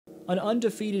An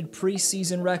undefeated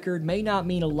preseason record may not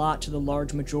mean a lot to the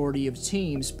large majority of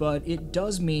teams, but it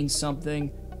does mean something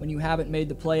when you haven't made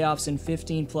the playoffs in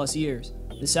 15 plus years.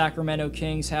 The Sacramento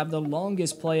Kings have the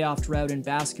longest playoff drought in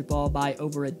basketball by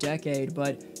over a decade,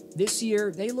 but this year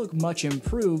they look much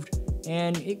improved,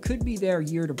 and it could be their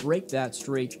year to break that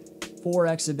streak. 4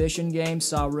 exhibition games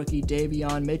saw rookie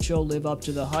Davion Mitchell live up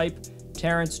to the hype,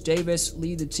 Terrence Davis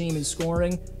lead the team in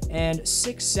scoring, and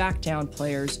 6 Sac Town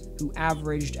players who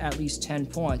averaged at least 10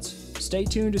 points. Stay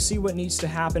tuned to see what needs to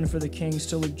happen for the Kings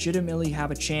to legitimately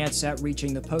have a chance at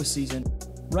reaching the postseason.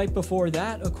 Right before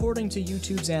that, according to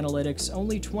YouTube's analytics,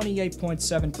 only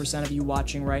 28.7% of you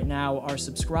watching right now are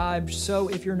subscribed, so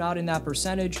if you're not in that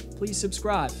percentage, please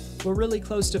subscribe. We're really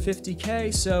close to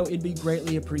 50K, so it'd be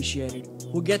greatly appreciated.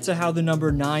 We'll get to how the number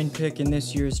 9 pick in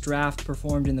this year's draft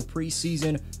performed in the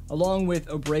preseason, along with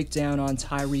a breakdown on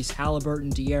Tyrese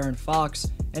Haliburton, De'Aaron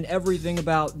Fox, and everything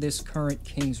about this current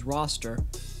Kings roster.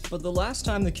 But the last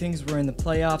time the Kings were in the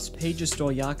playoffs, Peja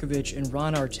Stojakovic and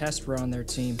Ron Artest were on their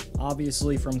team.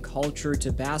 Obviously, from culture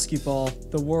to basketball,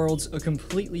 the world's a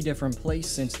completely different place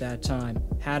since that time.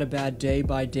 Had a Bad Day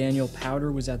by Daniel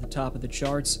Powder was at the top of the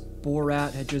charts,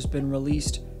 Borat had just been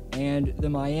released, and the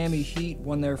Miami Heat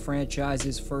won their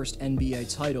franchise's first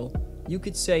NBA title. You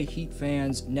could say Heat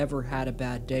fans never had a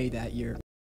bad day that year.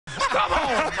 Come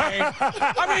on, man.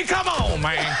 I mean, come on,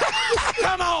 man.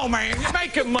 Come on, man. You're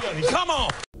making money. Come on.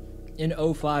 In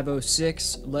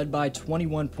 05-06, led by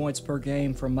 21 points per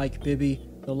game from Mike Bibby,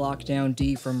 the lockdown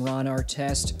D from Ron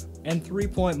Artest, and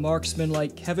three-point marksmen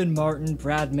like Kevin Martin,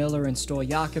 Brad Miller, and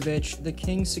Stojakovic, the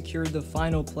Kings secured the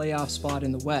final playoff spot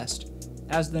in the West.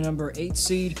 As the number 8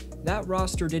 seed, that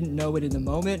roster didn't know it in the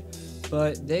moment,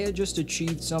 but they had just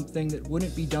achieved something that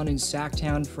wouldn't be done in Sac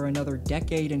Town for another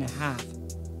decade and a half.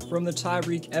 From the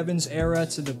Tyreke Evans era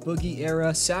to the Boogie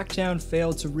era, Sac Town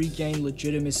failed to regain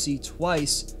legitimacy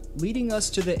twice, leading us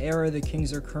to the era the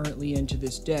Kings are currently in to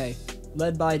this day.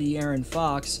 Led by De'Aaron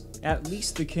Fox, at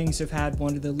least the Kings have had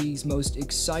one of the league's most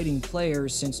exciting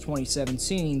players since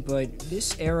 2017, but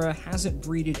this era hasn't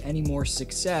breeded any more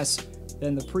success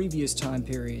than the previous time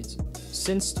periods.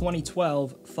 Since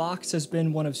 2012, Fox has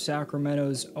been one of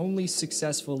Sacramento's only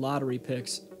successful lottery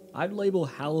picks. I'd label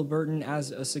Haliburton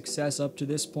as a success up to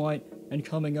this point, and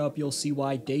coming up you'll see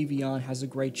why Davion has a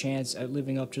great chance at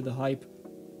living up to the hype.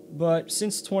 But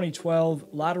since 2012,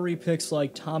 lottery picks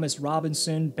like Thomas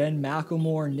Robinson, Ben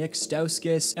McLemore, Nick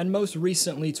Stauskas, and most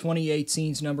recently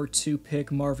 2018's number 2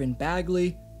 pick Marvin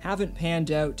Bagley haven't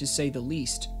panned out to say the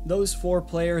least. Those 4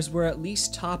 players were at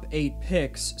least top 8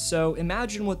 picks, so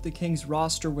imagine what the Kings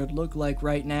roster would look like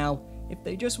right now if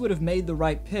they just would have made the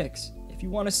right picks. If you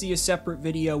want to see a separate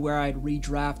video where I'd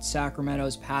redraft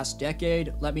Sacramento's past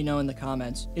decade, let me know in the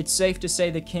comments. It's safe to say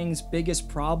the Kings' biggest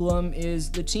problem is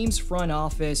the team's front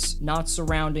office not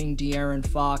surrounding De'Aaron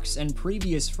Fox and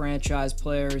previous franchise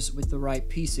players with the right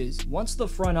pieces. Once the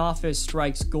front office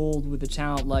strikes gold with a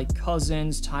talent like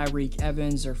Cousins, Tyreke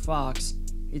Evans, or Fox,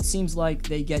 it seems like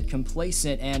they get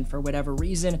complacent and, for whatever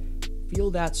reason, feel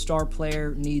that star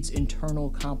player needs internal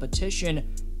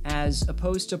competition as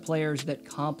opposed to players that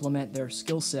complement their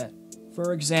skill set.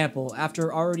 For example,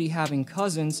 after already having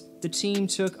Cousins, the team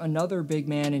took another big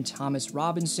man in Thomas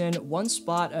Robinson, one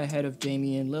spot ahead of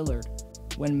Damian Lillard.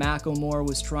 When McLemore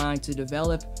was trying to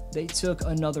develop, they took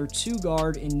another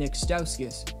 2-guard in Nick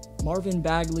Stauskas. Marvin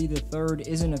Bagley III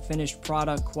isn't a finished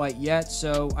product quite yet,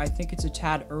 so I think it's a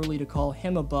tad early to call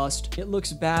him a bust. It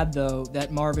looks bad though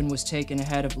that Marvin was taken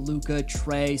ahead of Luka,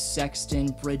 Trey, Sexton,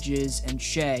 Bridges, and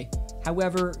Shea.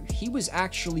 However, he was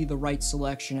actually the right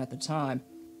selection at the time.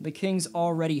 The Kings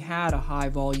already had a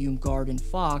high-volume guard in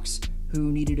Fox,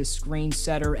 who needed a screen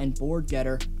setter and board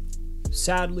getter.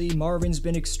 Sadly, Marvin's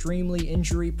been extremely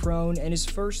injury-prone, and his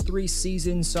first 3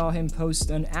 seasons saw him post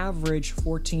an average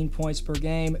 14 points per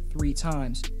game 3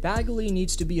 times. Bagley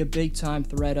needs to be a big-time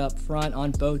threat up front on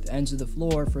both ends of the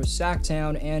floor for Sac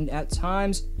Town, and at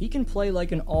times, he can play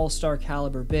like an all-star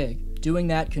caliber big. Doing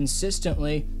that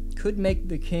consistently could make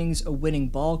the Kings a winning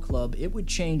ball club. It would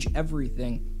change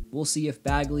everything. We'll see if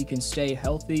Bagley can stay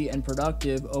healthy and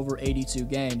productive over 82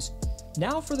 games.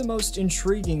 Now for the most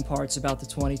intriguing parts about the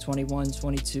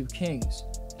 2021-22 Kings.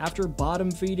 After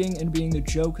bottom feeding and being the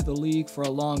joke of the league for a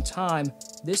long time,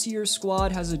 this year's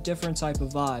squad has a different type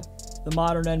of vibe. The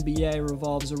modern NBA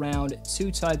revolves around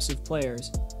 2 types of players.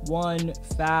 1,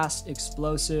 fast,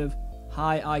 explosive,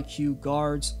 high IQ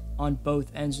guards on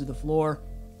both ends of the floor,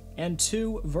 and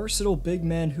 2, versatile big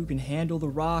men who can handle the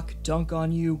rock, dunk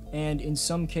on you, and in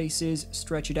some cases,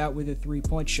 stretch it out with a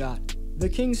 3-point shot. The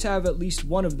Kings have at least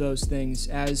one of those things,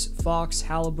 as Fox,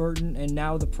 Haliburton, and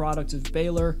now the product of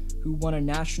Baylor, who won a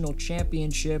national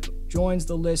championship, joins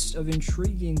the list of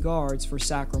intriguing guards for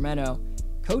Sacramento.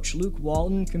 Coach Luke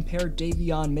Walton compared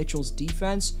Davion Mitchell's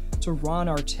defense to Ron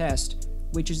Artest,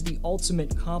 which is the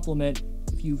ultimate compliment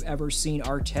if you've ever seen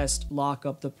Artest lock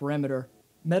up the perimeter.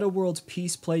 Metta World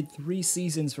Peace played 3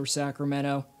 seasons for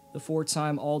Sacramento. The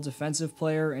 4-time All-Defensive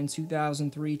Player and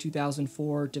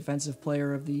 2003-2004 Defensive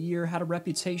Player of the Year had a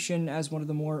reputation as one of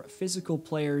the more physical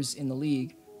players in the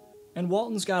league. And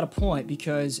Walton's got a point,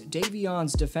 because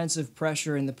Davion's defensive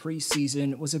pressure in the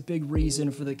preseason was a big reason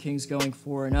for the Kings going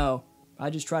 4-0. "I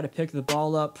just try to pick the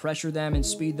ball up, pressure them, and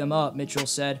speed them up," Mitchell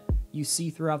said. "You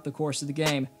see throughout the course of the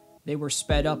game, they were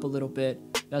sped up a little bit.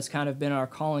 That's kind of been our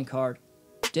calling card."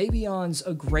 Davion's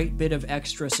a great bit of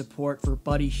extra support for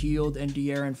Buddy Hield and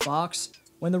De'Aaron Fox.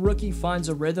 When the rookie finds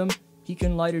a rhythm, he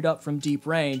can light it up from deep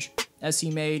range, as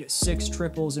he made 6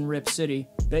 triples in Rip City.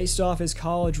 Based off his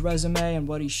college resume and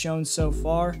what he's shown so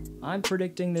far, I'm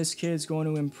predicting this kid's going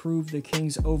to improve the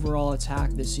Kings' overall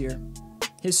attack this year.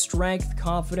 His strength,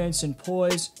 confidence, and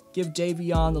poise give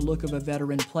Davion the look of a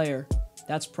veteran player.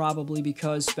 That's probably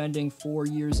because spending 4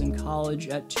 years in college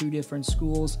at 2 different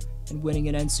schools and winning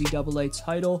an NCAA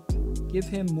title give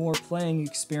him more playing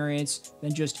experience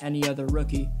than just any other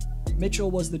rookie.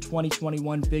 Mitchell was the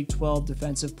 2021 Big 12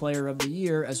 Defensive Player of the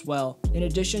Year as well. In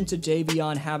addition to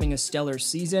Davion having a stellar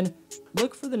season,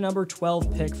 look for the number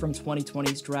 12 pick from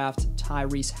 2020's draft,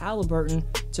 Tyrese Haliburton,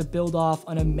 to build off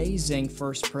an amazing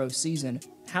first pro season.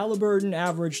 Haliburton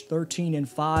averaged 13 and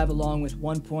 5 along with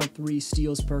 1.3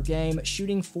 steals per game,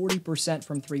 shooting 40%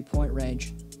 from three-point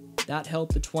range. That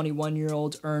helped the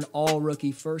 21-year-old earn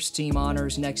all-rookie first-team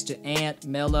honors next to Ant,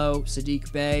 Melo,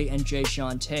 Sadiq Bey, and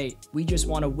Jayshawn Tate. "We just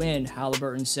want to win,"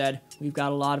 Haliburton said. "We've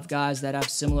got a lot of guys that have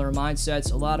similar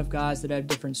mindsets, a lot of guys that have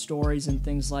different stories and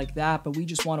things like that, but we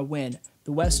just want to win.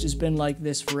 The West has been like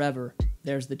this forever.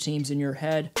 There's the teams in your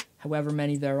head, however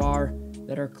many there are,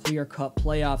 that are clear-cut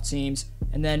playoff teams,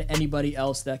 and then anybody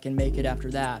else that can make it after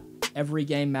that. Every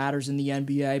game matters in the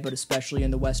NBA, but especially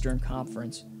in the Western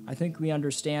Conference. I think we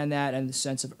understand that, and the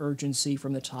sense of urgency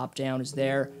from the top down is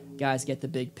there. Guys get the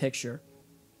big picture."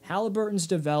 Haliburton's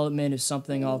development is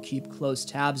something I'll keep close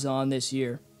tabs on this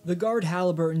year. The guard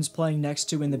Haliburton's playing next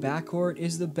to in the backcourt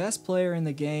is the best player in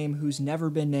the game who's never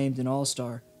been named an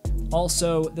All-Star.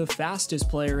 Also, the fastest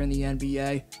player in the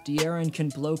NBA, De'Aaron can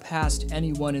blow past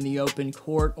anyone in the open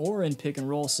court or in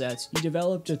pick-and-roll sets. He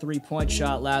developed a three-point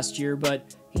shot last year,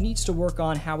 but he needs to work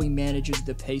on how he manages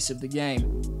the pace of the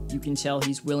game. You can tell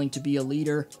he's willing to be a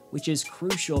leader, which is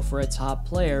crucial for a top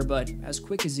player, but as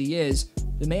quick as he is,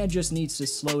 the man just needs to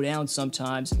slow down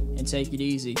sometimes and take it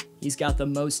easy. He's got the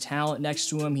most talent next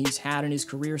to him he's had in his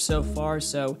career so far,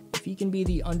 so if he can be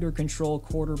the under-control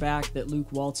quarterback that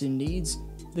Luke Walton needs,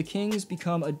 the Kings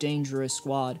become a dangerous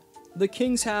squad. The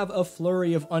Kings have a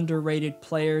flurry of underrated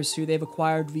players who they've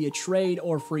acquired via trade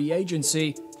or free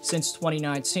agency since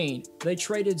 2019. They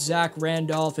traded Zach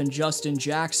Randolph and Justin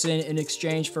Jackson in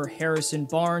exchange for Harrison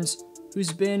Barnes,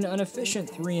 who's been an efficient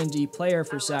 3-and-D player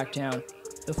for Sac Town.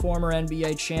 The former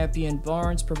NBA champion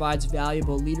Barnes provides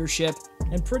valuable leadership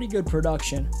and pretty good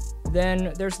production.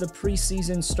 Then there's the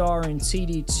preseason star in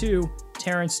TD2,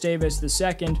 Terrence Davis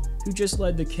II, who just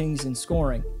led the Kings in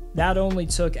scoring. That only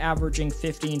took averaging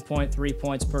 15.3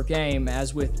 points per game,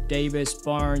 as with Davis,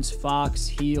 Barnes, Fox,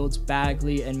 Hield,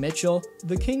 Bagley, and Mitchell,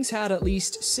 the Kings had at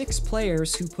least 6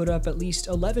 players who put up at least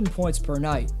 11 points per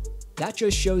night. That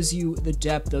just shows you the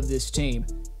depth of this team.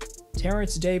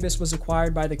 Terrence Davis was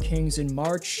acquired by the Kings in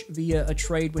March via a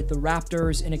trade with the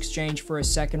Raptors in exchange for a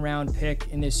second-round pick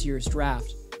in this year's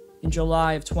draft. In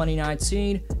July of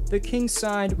 2019, the Kings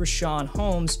signed Richaun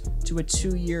Holmes to a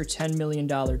 2-year, $10 million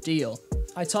deal.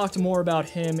 I talked more about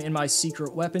him in my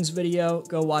Secret Weapons video,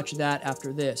 go watch that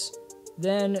after this.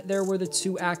 Then there were the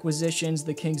 2 acquisitions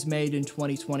the Kings made in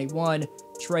 2021,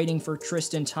 trading for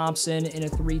Tristan Thompson in a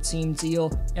 3-team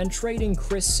deal, and trading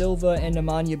Chris Silva and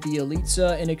Nemanja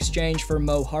Bjelica in exchange for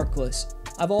Mo Harkless.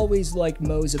 I've always liked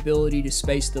Mo's ability to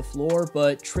space the floor,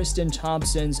 but Tristan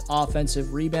Thompson's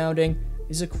offensive rebounding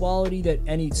is a quality that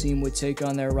any team would take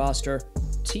on their roster.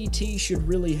 TT should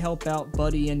really help out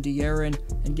Buddy and De'Aaron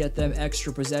and get them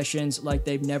extra possessions like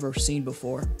they've never seen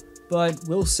before. But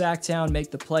will Sac Town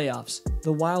make the playoffs?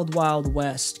 The Wild Wild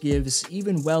West gives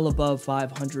even well above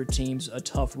 500 teams a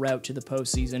tough route to the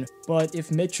postseason, but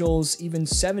if Mitchell's even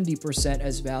 70%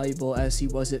 as valuable as he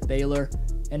was at Baylor,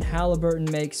 and Haliburton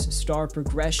makes star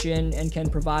progression and can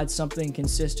provide something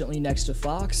consistently next to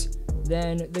Fox,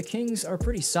 then the Kings are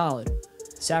pretty solid.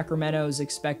 Sacramento is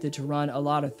expected to run a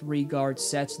lot of 3-guard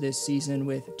sets this season,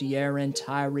 with De'Aaron,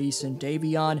 Tyrese, and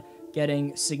Davion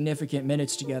getting significant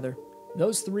minutes together.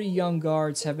 Those 3 young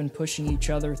guards have been pushing each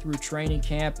other through training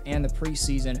camp and the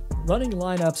preseason. Running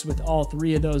lineups with all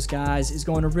 3 of those guys is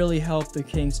going to really help the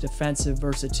Kings' defensive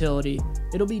versatility.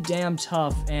 It'll be damn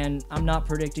tough, and I'm not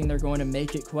predicting they're going to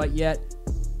make it quite yet,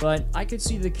 but I could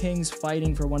see the Kings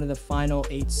fighting for one of the final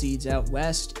 8 seeds out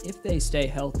west if they stay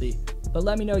healthy. But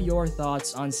let me know your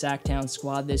thoughts on Sac Town's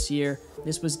squad this year.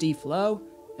 This was D-Flow,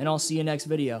 and I'll see you next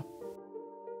video.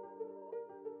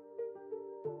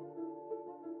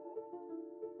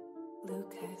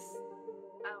 Lucas.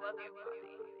 I love you.